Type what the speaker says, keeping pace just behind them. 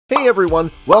Hey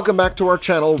everyone, welcome back to our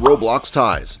channel Roblox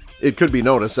Ties. It could be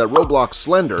noticed that Roblox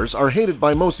Slenders are hated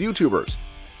by most YouTubers.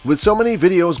 With so many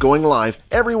videos going live,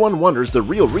 everyone wonders the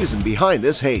real reason behind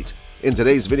this hate. In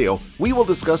today's video, we will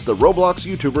discuss the Roblox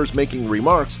YouTubers making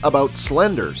remarks about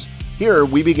Slenders. Here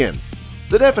we begin.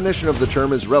 The definition of the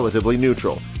term is relatively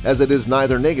neutral, as it is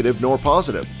neither negative nor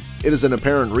positive. It is an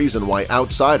apparent reason why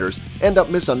outsiders end up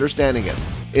misunderstanding it.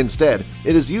 Instead,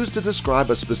 it is used to describe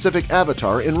a specific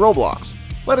avatar in Roblox.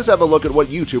 Let us have a look at what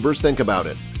YouTubers think about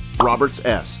it. Roberts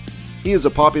S. He is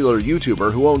a popular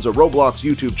YouTuber who owns a Roblox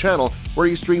YouTube channel where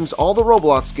he streams all the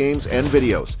Roblox games and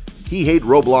videos. He hates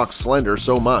Roblox Slenders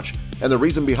so much, and the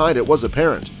reason behind it was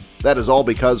apparent. That is all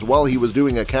because while he was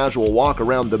doing a casual walk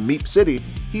around the Meep City,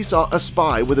 he saw a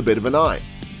spy with a bit of an eye.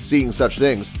 Seeing such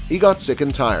things, he got sick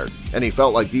and tired, and he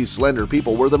felt like these slender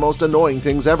people were the most annoying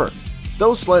things ever.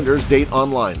 Those slenders date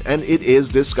online, and it is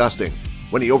disgusting.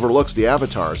 When he overlooks the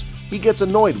avatars, he gets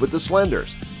annoyed with the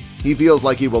slenders. He feels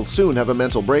like he will soon have a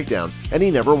mental breakdown, and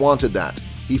he never wanted that.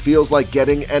 He feels like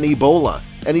getting an Ebola,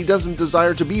 and he doesn't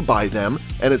desire to be by them,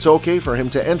 and it's okay for him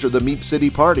to enter the Meep City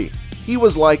party. He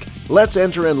was like, let's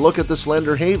enter and look at the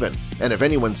Slender Haven, and if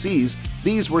anyone sees,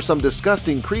 these were some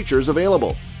disgusting creatures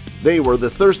available. They were the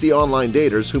thirsty online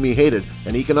daters whom he hated,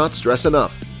 and he cannot stress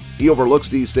enough. He overlooks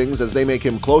these things as they make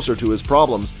him closer to his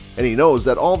problems, and he knows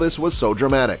that all this was so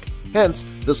dramatic. Hence,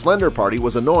 the Slender Party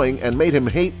was annoying and made him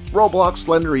hate Roblox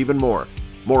Slender even more.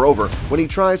 Moreover, when he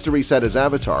tries to reset his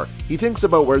avatar, he thinks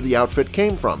about where the outfit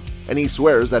came from, and he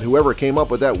swears that whoever came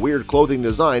up with that weird clothing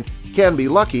design can be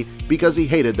lucky because he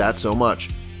hated that so much.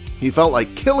 He felt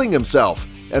like killing himself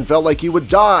and felt like he would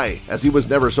die, as he was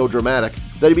never so dramatic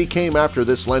that he became after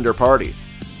this Slender Party.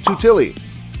 Tutilli.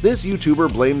 This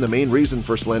YouTuber blamed the main reason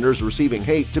for Slenders receiving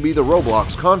hate to be the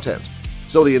Roblox content.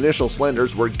 So the initial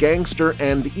Slenders were gangster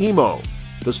and emo.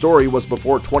 The story was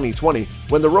before 2020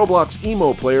 when the Roblox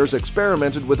emo players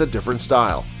experimented with a different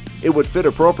style. It would fit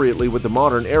appropriately with the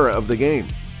modern era of the game.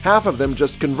 Half of them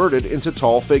just converted into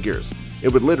tall figures. It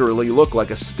would literally look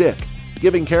like a stick,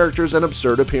 giving characters an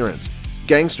absurd appearance.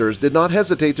 Gangsters did not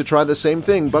hesitate to try the same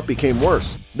thing but became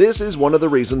worse. This is one of the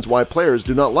reasons why players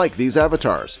do not like these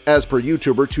avatars, as per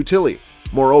YouTuber Tutilli.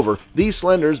 Moreover, these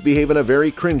Slenders behave in a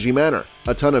very cringy manner.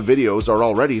 A ton of videos are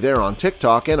already there on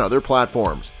TikTok and other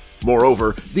platforms.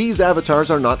 Moreover, these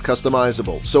avatars are not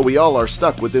customizable, so we all are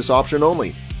stuck with this option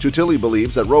only. Tutilli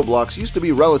believes that Roblox used to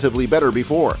be relatively better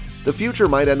before. The future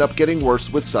might end up getting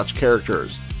worse with such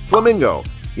characters. Flamingo.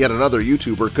 Yet another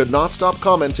YouTuber could not stop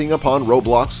commenting upon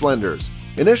Roblox Slenders.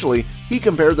 Initially, he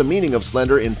compared the meaning of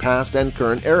Slender in past and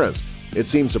current eras. It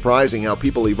seems surprising how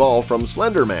people evolve from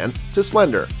Slender Man to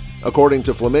Slender. According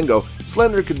to Flamingo,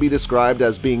 Slender could be described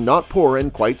as being not poor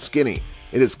and quite skinny.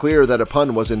 It is clear that a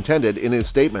pun was intended in his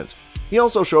statement. He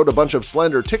also showed a bunch of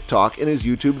Slender TikTok in his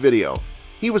YouTube video.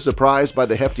 He was surprised by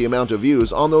the hefty amount of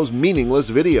views on those meaningless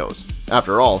videos.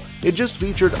 After all, it just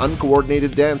featured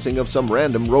uncoordinated dancing of some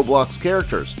random Roblox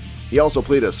characters. He also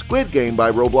played a Squid Game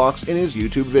by Roblox in his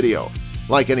YouTube video.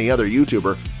 Like any other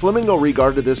YouTuber, Flamingo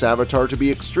regarded this avatar to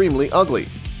be extremely ugly.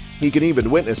 He can even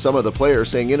witness some of the players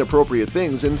saying inappropriate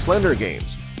things in Slender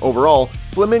games. Overall,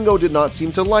 Flamingo did not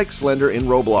seem to like Slender in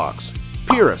Roblox.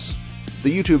 Pyrrhus.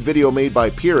 The YouTube video made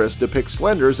by Pyrrhus depicts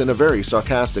Slenders in a very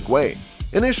sarcastic way.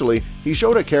 Initially, he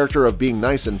showed a character of being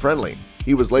nice and friendly.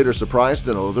 He was later surprised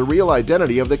to know the real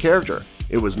identity of the character.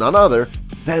 It was none other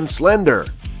than Slender.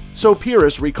 So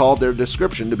Pyrrhus recalled their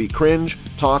description to be cringe,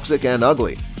 toxic, and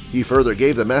ugly. He further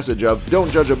gave the message of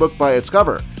don't judge a book by its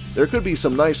cover. There could be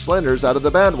some nice Slenders out of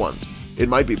the bad ones. It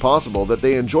might be possible that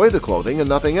they enjoy the clothing and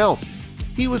nothing else.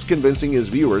 He was convincing his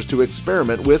viewers to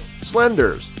experiment with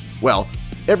Slenders. Well,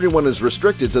 everyone is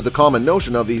restricted to the common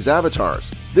notion of these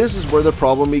avatars. This is where the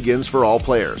problem begins for all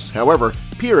players. However,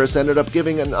 Pyrrhus ended up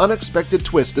giving an unexpected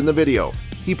twist in the video.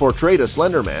 He portrayed a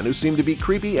Slender Man who seemed to be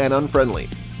creepy and unfriendly.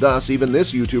 Thus, even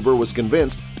this YouTuber was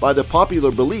convinced by the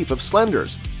popular belief of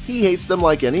Slenders. He hates them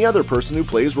like any other person who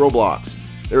plays Roblox.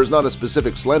 There is not a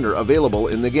specific Slender available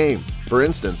in the game. For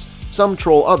instance, some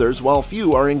troll others while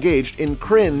few are engaged in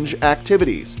cringe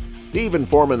activities. They even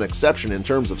form an exception in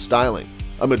terms of styling.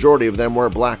 A majority of them wear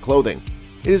black clothing.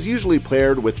 It is usually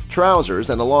paired with trousers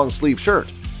and a long-sleeve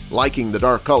shirt. Liking the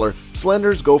dark color,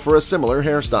 Slenders go for a similar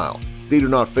hairstyle. They do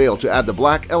not fail to add the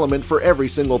black element for every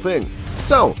single thing.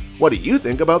 So, what do you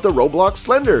think about the Roblox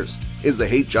Slenders? Is the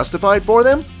hate justified for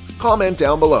them? Comment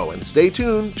down below and stay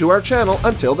tuned to our channel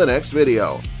until the next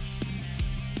video.